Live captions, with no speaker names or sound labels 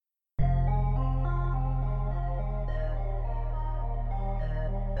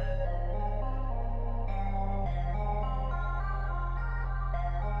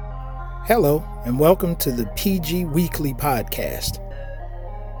Hello, and welcome to the PG Weekly Podcast.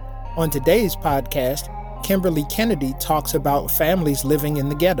 On today's podcast, Kimberly Kennedy talks about families living in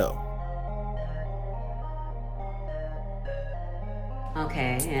the ghetto.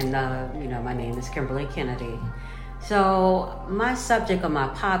 Okay, and my name is Kimberly Kennedy. So my subject of my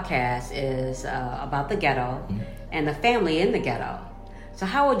podcast is about the ghetto and the family in the ghetto. So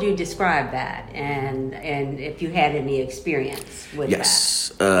how would you describe that, and if you had any experience with that?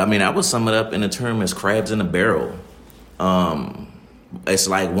 Yes, I would sum it up in the term as crabs in a barrel. It's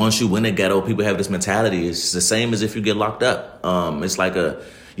like once you win the ghetto, people have this mentality. It's the same as if you get locked up. It's like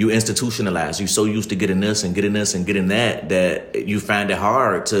you institutionalize. You're so used to getting this and getting this and getting that you find it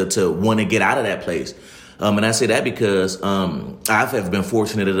hard to want to get out of that place. And I say that because I've been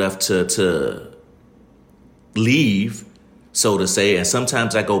fortunate enough to leave, so to say, and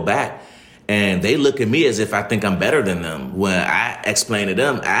sometimes I go back and they look at me as if I think I'm better than them. When I explain to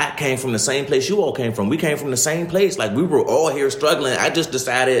them, I came from the same place you all came from. We came from the same place. Like, we were all here struggling. I just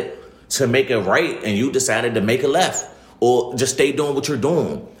decided to make it right, and you decided to make it left, or just stay doing what you're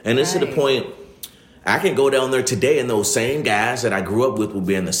doing. And it's to the point, I can go down there today and those same guys that I grew up with will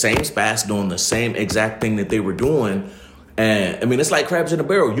be in the same spots doing the same exact thing that they were doing. And it's like crabs in a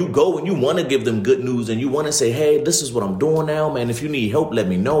barrel. You go and you want to give them good news and you want to say, hey, this is what I'm doing now, man. If you need help, let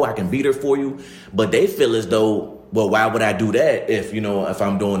me know. I can be there for you. But they feel as though, well, why would I do that if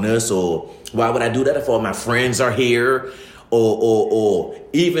I'm doing this? Or why would I do that if all my friends are here? Or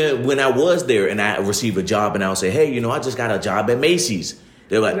even when I was there and I received a job and I would say, hey, I just got a job at Macy's.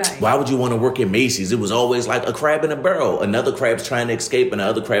 They're like, Why would you want to work at Macy's? It was always like a crab in a barrel. Another crab's trying to escape and the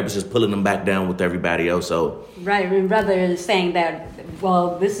other crab is just pulling them back down with everybody else. So Rather than saying that,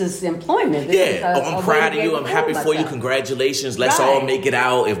 well, this is employment. I'm proud of you. I'm happy for you. Congratulations. Let's all make it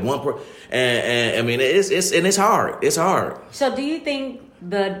out. If it's hard. It's hard. So do you think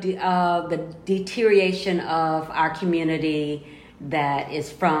the deterioration of our community that is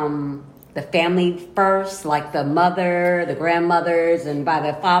from the family first, like the mother, the grandmothers, and by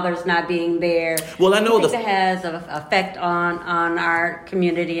the fathers not being there? Well, I know that has an effect on our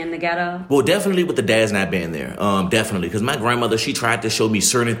community in the ghetto. Well, definitely with the dads not being there. Definitely, because my grandmother, she tried to show me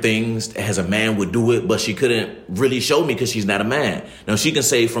certain things as a man would do it, but she couldn't really show me because she's not a man. Now, she can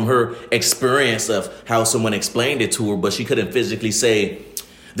say from her experience of how someone explained it to her, but she couldn't physically say,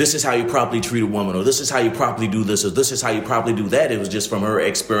 this is how you properly treat a woman, or this is how you properly do this, or this is how you properly do that. It was just from her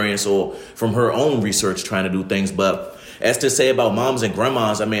experience or from her own research trying to do things. But as to say about moms and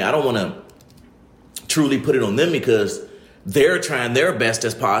grandmas, I don't want to truly put it on them because they're trying their best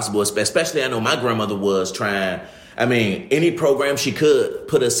as possible. Especially I know my grandmother was trying, any program she could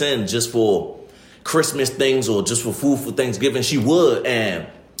put us in just for Christmas things or just for food for Thanksgiving, she would. And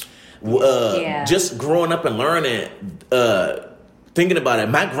just growing up and learning, thinking about it,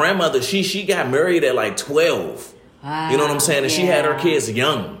 my grandmother, she got married at like 12. You know what I'm saying? And she had her kids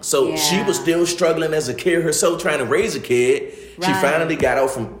young. So she was still struggling as a kid herself, trying to raise a kid. Right. She finally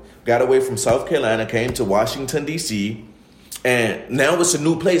got away from South Carolina, came to Washington, D.C., and now it's a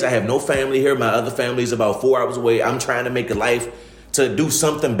new place. I have no family here. My other family is about 4 hours away. I'm trying to make a life to do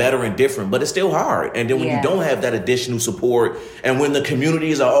something better and different, but it's still hard. And then when you don't have that additional support, and when the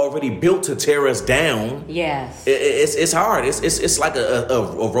communities are already built to tear us down, it's hard. It's like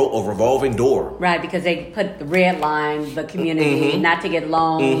a revolving door, right? Because they put the red line, the community, not to get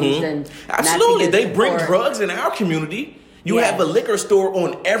loans, and absolutely they bring drugs in our community. You have a liquor store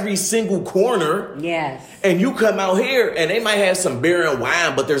on every single corner. Yes. And you come out here and they might have some beer and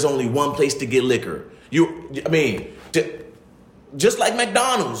wine, but there's only one place to get liquor. Just like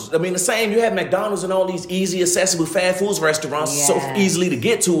McDonald's. The same. You have McDonald's and all these easy, accessible fast foods restaurants so easily to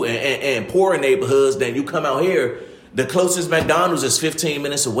get to and poorer neighborhoods. Then you come out here, the closest McDonald's is 15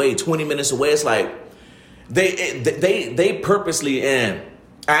 minutes away, 20 minutes away. It's like they purposely, and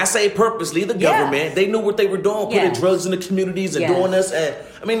I say purposely, the government, they knew what they were doing, putting drugs in the communities and doing this. And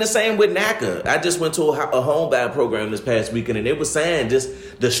the same with NACA. I just went to a homebound program this past weekend, and it was saying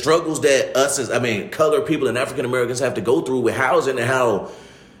just the struggles that us as, colored people and African Americans have to go through with housing, and how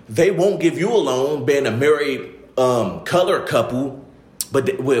they won't give you a loan being a married colored couple,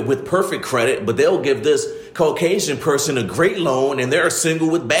 but with perfect credit, but they'll give this Caucasian person a great loan, and they're single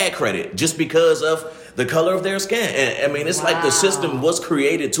with bad credit just because of the color of their skin. And it's like the system was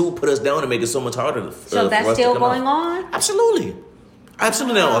created to put us down and make it so much harder. So that's still going on? Absolutely.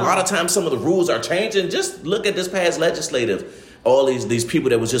 Now, a lot of times some of the rules are changing. Just look at this past legislative. All these people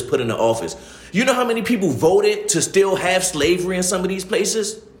that was just put into office. You know how many people voted to still have slavery in some of these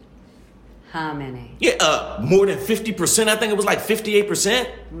places? How many? Yeah, more than 50%. I think it was like 58%.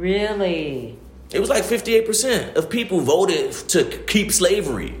 Really? It was like 58% of people voted to keep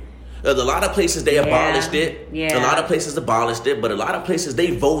slavery. A lot of places they abolished it. Yeah. A lot of places abolished it, but a lot of places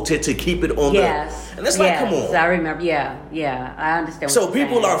they voted to keep it on the. And it's like, come on. I remember. Yeah. I understand. So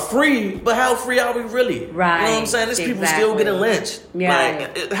people are free, but how free are we really? Right. You know what I'm saying? These people still getting lynched. Yeah.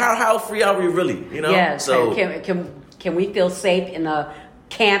 Like, how free are we really? You know? Yeah. So can we feel safe in the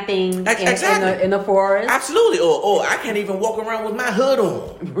camping exactly. in the forest? Absolutely. Or I can't even walk around with my hood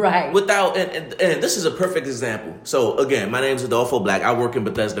on. Right. Without and this is a perfect example. So again, my name is Adolfo Black. I work in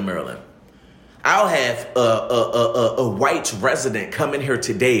Bethesda, Maryland. I'll have a white resident come in here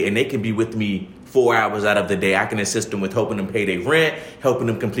today, and they can be with me 4 hours out of the day. I can assist them with helping them pay their rent, helping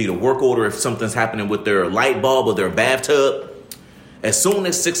them complete a work order if something's happening with their light bulb or their bathtub. As soon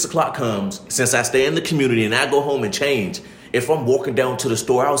as 6 o'clock comes, since I stay in the community and I go home and change, if I'm walking down to the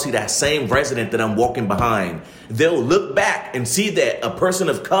store, I'll see that same resident that I'm walking behind. They'll look back and see that a person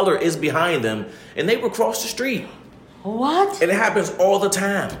of color is behind them, and they will cross the street. What? And it happens all the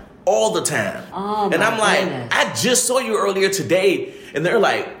time. All the time. Oh, and I'm like, goodness. I just saw you earlier today. And they're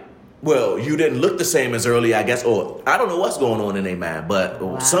like, well, you didn't look the same as earlier, I guess. Or I don't know what's going on in their mind,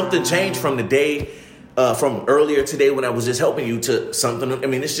 but something changed from the day, from earlier today when I was just helping you to something. I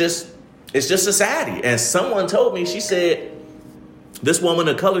mean, it's just society. And someone told me, she said, this woman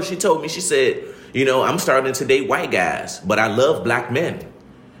of color, she told me, she said, you know, I'm starting to date white guys, but I love black men.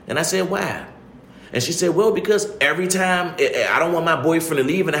 And I said, why? And she said, well, because every time, I don't want my boyfriend to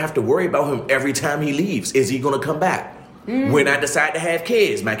leave and I have to worry about him every time he leaves. Is he going to come back? When I decide to have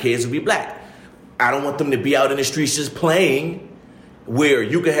kids, my kids will be black. I don't want them to be out in the streets just playing, where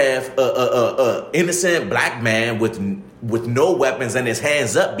you could have a innocent black man with no weapons and his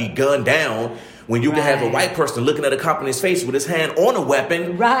hands up be gunned down, when you can have a white person looking at a cop in his face with his hand on a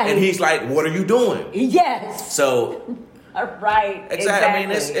weapon, and he's like, what are you doing? Yes. So... Right. Exactly. I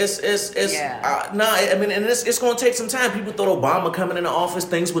mean, it's going to take some time. People thought Obama coming into office,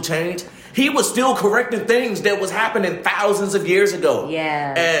 things would change. He was still correcting things that was happening thousands of years ago.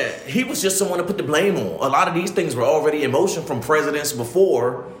 Yeah. And he was just someone to put the blame on. A lot of these things were already in motion from presidents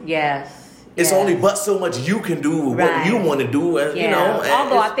before. Yes. It's only but so much you can do with what you want to do. You know.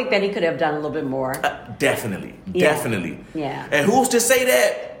 Although I think that he could have done a little bit more. Definitely. Yeah. And who's to say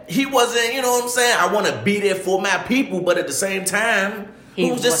that? He wasn't, you know what I'm saying? I want to be there for my people, but at the same time,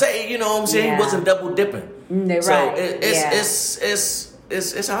 who's to say, you know what I'm saying? He wasn't double dipping. Right. So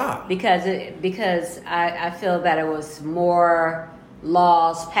it's hard. Because I feel that it was more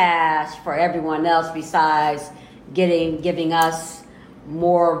laws passed for everyone else besides giving us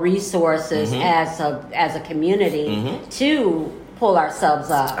more resources as a community to pull ourselves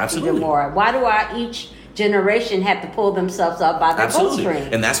up even more. Why do each generation have to pull themselves up by their bootstrings?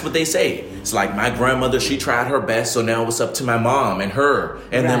 And that's what they say. It's like my grandmother, she tried her best, so now it's up to my mom and her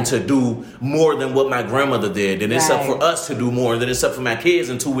and them to do more than what my grandmother did. And it's up for us to do more, and then it's up for my kids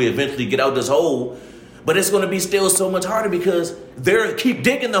until we eventually get out this hole. But it's going to be still so much harder because they keep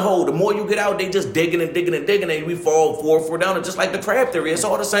digging the hole. The more you get out, they just digging and digging and digging, and we fall down. And just like the crab theory, it's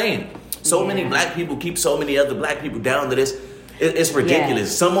all the same. So many black people keep so many other black people down that it's ridiculous.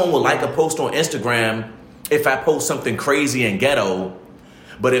 Yeah. Someone will like a post on Instagram if I post something crazy and ghetto,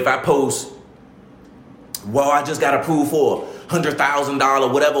 but if I post, well, I just got approved for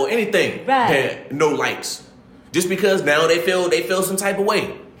 $100,000, whatever, or anything, then no likes. Just because now they feel some type of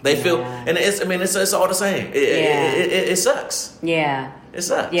way. They feel, and it's all the same. It sucks. Yeah. It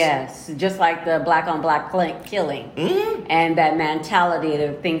sucks. Yes, just like the black on black killing, and that mentality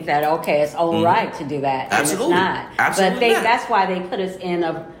to think that it's all right to do that. Absolutely, and it's not. Absolutely, but that's why they put us in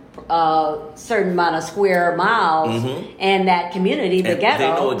a certain amount of square miles in that community, the ghetto. They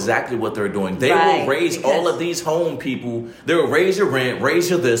know exactly what they're doing. They will raise all of these home people. They'll raise your rent, raise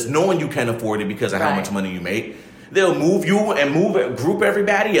your this, knowing you can't afford it because of how much money you make. They'll move you and group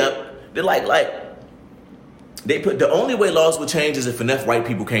everybody up. They're like they put the only way laws would change is if enough white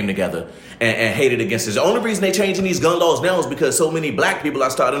people came together and hated against it. The only reason they changing these gun laws now is because so many black people are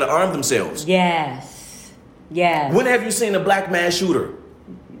starting to arm themselves. Yes. When have you seen a black mass shooter?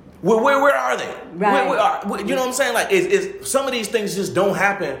 Where are they? Right. You know what I'm saying? Like, some of these things just don't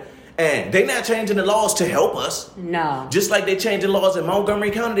happen, and they're not changing the laws to help us. No. Just like they changed the laws in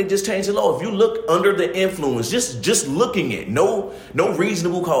Montgomery County, they just changed the law. If you look under the influence, just looking at no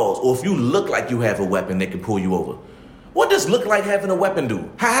reasonable cause, or if you look like you have a weapon, they can pull you over. What does look like having a weapon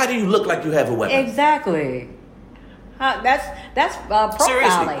do? How do you look like you have a weapon? Exactly. That's profiling.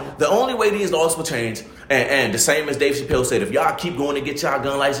 Seriously, the only way these laws will change, and the same as Dave Chappelle said, if y'all keep going to get y'all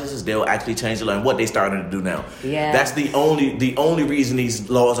gun licenses, they'll actually change the law. And what they starting to do now. Yeah. That's the only reason these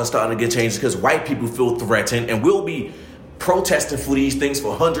laws are starting to get changed, because white people feel threatened, and we'll be protesting for these things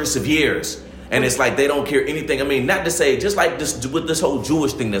for hundreds of years. And it's like they don't care anything. I mean, not to say, just like this with this whole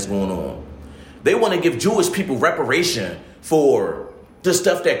Jewish thing that's going on. They want to give Jewish people reparation for the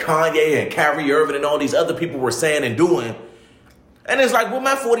stuff that Kanye and Kyrie Irving and all these other people were saying and doing. And it's like, well,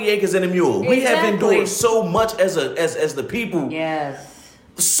 my 40 acres and a mule. We have endured so much as the people. Yes.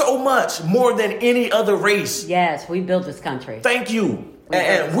 So much more than any other race. Yes, we built this country. Thank you.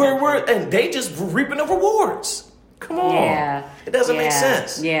 And they just reaping the rewards. Come on. Yeah. It doesn't make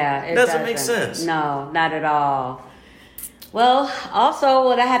sense. Yeah, it doesn't make sense. No, not at all. Well, also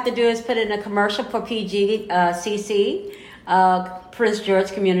what I have to do is put in a commercial for PGCC, Prince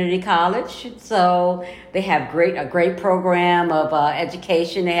George Community College. So they have a great program of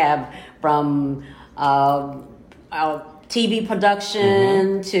education. They have from TV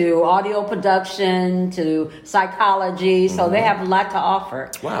production to audio production to psychology. So they have a lot to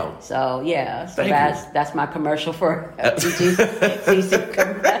offer. Wow. So yeah, so that's my commercial for PGCC.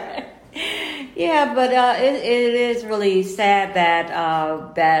 Yeah, but it is really sad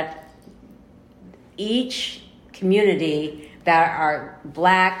that each community that are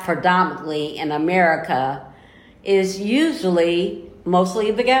Black predominantly in America is usually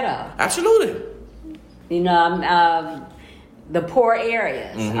mostly the ghetto. Absolutely. You know, the poor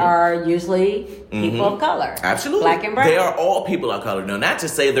areas are usually people of color. Absolutely. Black and brown. They are all people of color. Now, not to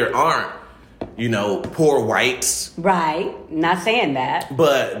say there aren't, poor whites. Right. Not saying that.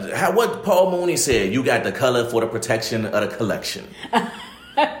 But what Paul Mooney said, you got the color for the protection of the collection.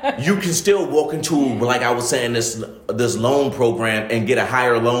 You can still walk into, like I was saying, this loan program and get a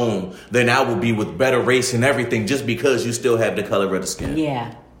higher loan than I would be with better race and everything just because you still have the color of the skin.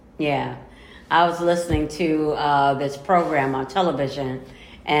 Yeah. Yeah. I was listening to this program on television,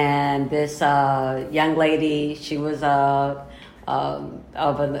 and this young lady, she was of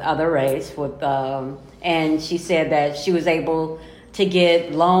another race, and she said that she was able to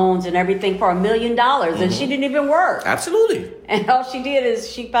get loans and everything for $1 million, and she didn't even work. Absolutely. And all she did is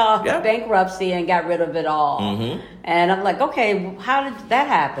she filed bankruptcy and got rid of it all. And I'm like, okay, how did that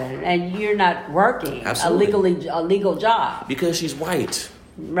happen? And you're not working a legal job because she's white.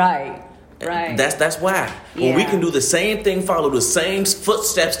 Right. Right. That's why. Yeah. When we can do the same thing, follow the same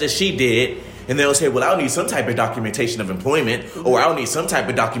footsteps that she did, and they'll say, well, I'll need some type of documentation of employment, or I'll need some type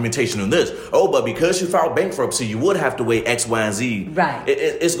of documentation on this. Oh, but because you filed bankruptcy, you would have to wait X, Y, and Z. Right.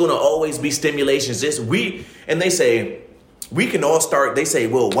 It's going to always be stimulations. And they say, we can all start. They say,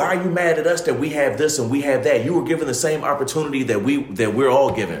 well, why are you mad at us that we have this and we have that? You were given the same opportunity that we're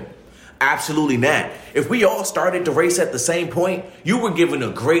all given. Absolutely not. If we all started the race at the same point, you were given a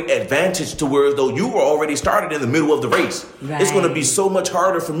great advantage to where though you were already started in the middle of the race. Right. It's going to be so much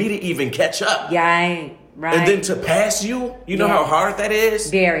harder for me to even catch up. Right. And then to pass you, you know how hard that is?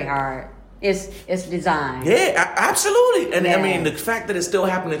 Very hard. It's designed. Yeah, absolutely. And I mean, the fact that it's still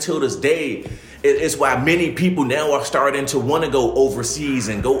happening till this day is why many people now are starting to want to go overseas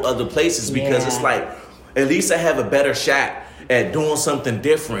and go other places because it's like, at least I have a better shot at doing something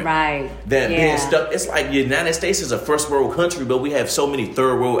different than being stuck. It's like the United States is a first world country, but we have so many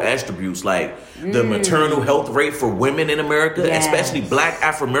third world attributes, like the maternal health rate for women in America, especially Black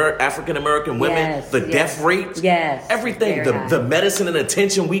African American women, the death rate, everything, the medicine and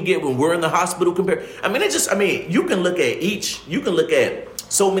attention we get when we're in the hospital compared. I mean, you can look at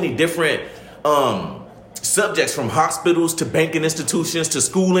so many different subjects, from hospitals to banking institutions to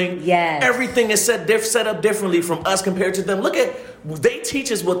schooling. Everything is set up differently from us compared to them. They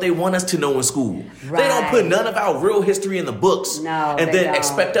teach us what they want us to know in school. They don't put none of our real history in the books and then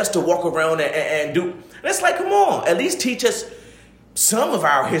expect us to walk around and do. And it's like, come on, at least teach us some of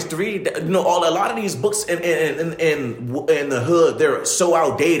our history. A lot of these books in the hood, they're so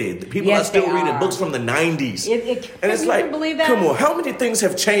outdated. People are still reading books from the 90s. And it's like, come on, how many things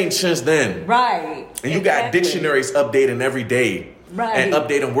have changed since then? Right. And you got dictionaries updating every day. Right. And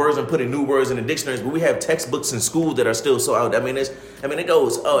updating words and putting new words in the dictionaries. But we have textbooks in school that are still so out. It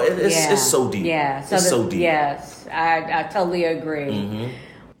goes, it's so deep. Yeah. It's so deep. Yes, I totally agree.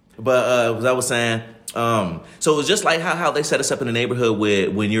 But as I was saying, so it's just like how they set us up in the neighborhood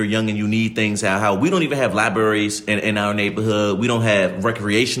when you're young and you need things, how we don't even have libraries in our neighborhood. We don't have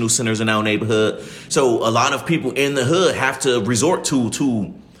recreational centers in our neighborhood. So a lot of people in the hood have to resort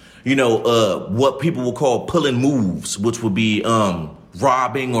to what people will call pulling moves, which would be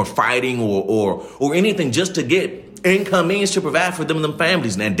robbing or fighting or anything just to get income means to provide for them and them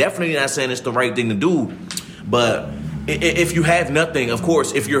families. And definitely not saying it's the right thing to do, but if you have nothing, of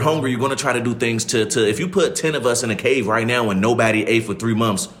course, if you're hungry, you're going to try to do things to if you put 10 of us in a cave right now and nobody ate for 3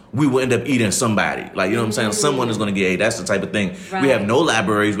 months, we will end up eating somebody. Like, you know what I'm saying? Someone is going to get ate. That's the type of thing. Right. We have no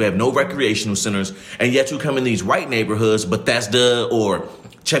libraries. We have no recreational centers. And yet you come in these white neighborhoods, Bethesda or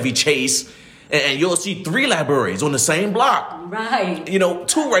Chevy Chase, And you'll see 3 libraries on the same block. Right.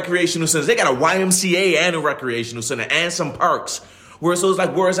 2 recreational centers. They got a YMCA and a recreational center and some parks. So it's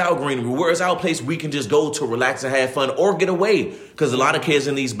like, where's our greenery? Where's our place we can just go to relax and have fun or get away? Because a lot of kids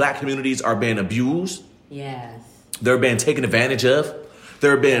in these black communities are being abused. Yes. They're being taken advantage of.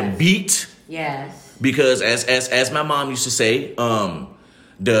 They're being beat. Yes. Because as my mom used to say,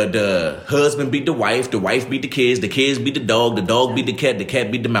 the husband beat the wife beat the kids beat the dog beat the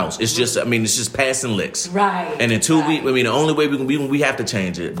cat beat the mouse. It's just passing licks. Right. And until the only way we have to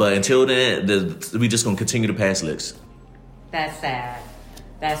change it. But until then, we just gonna continue to pass licks. That's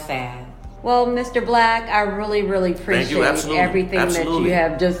sad. Well, Mr. Black, I really, really appreciate everything that you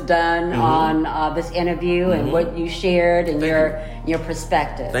have just done on this interview and what you shared and your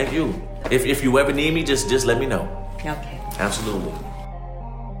perspective. Thank you. If you ever need me, just let me know. Okay. Absolutely.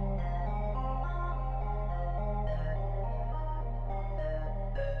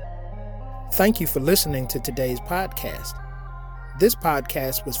 Thank you for listening to today's podcast. This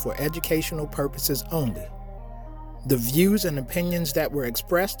podcast was for educational purposes only. The views and opinions that were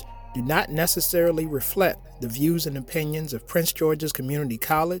expressed do not necessarily reflect the views and opinions of Prince George's Community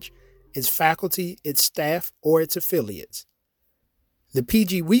College, its faculty, its staff, or its affiliates. The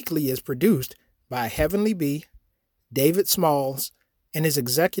PG Weekly is produced by Heavenly B, David Smalls, and is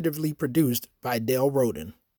executively produced by Dale Roden.